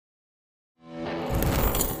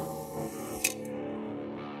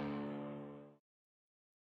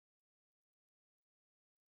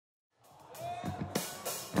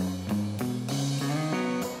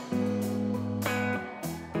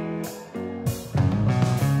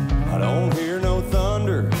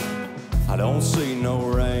her. I don't see no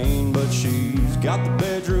rain, but she's got the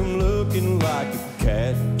bedroom looking like a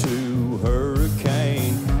cat to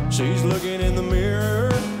hurricane. She's looking in the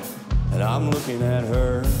mirror, and I'm looking at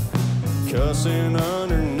her, cussing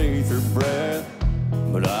underneath her breath,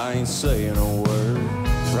 but I ain't saying a word.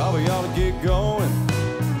 Probably ought to get going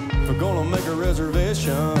if we're gonna make a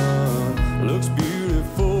reservation. Looks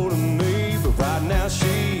beautiful to me, but right now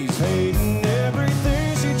she's hating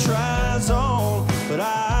everything she tries on. But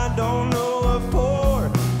I don't know what for.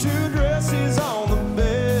 2 dresses on the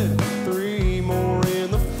bed, 3 more in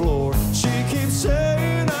the floor. She keeps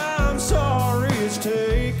saying I'm sorry it's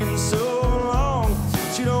taking so long.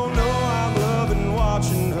 She don't know I'm loving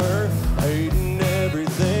watching her, hating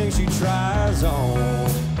everything she tries on.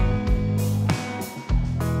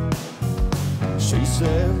 She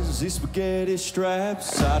says these spaghetti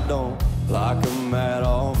straps, I don't like them at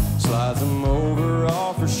all. Slides them over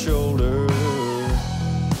off her shoulder,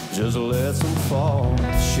 just lets them fall.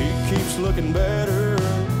 She keeps looking better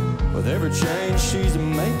with every change she's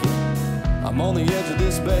making. I'm on the edge of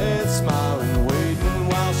this bed, smiling, waiting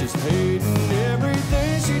while she's hating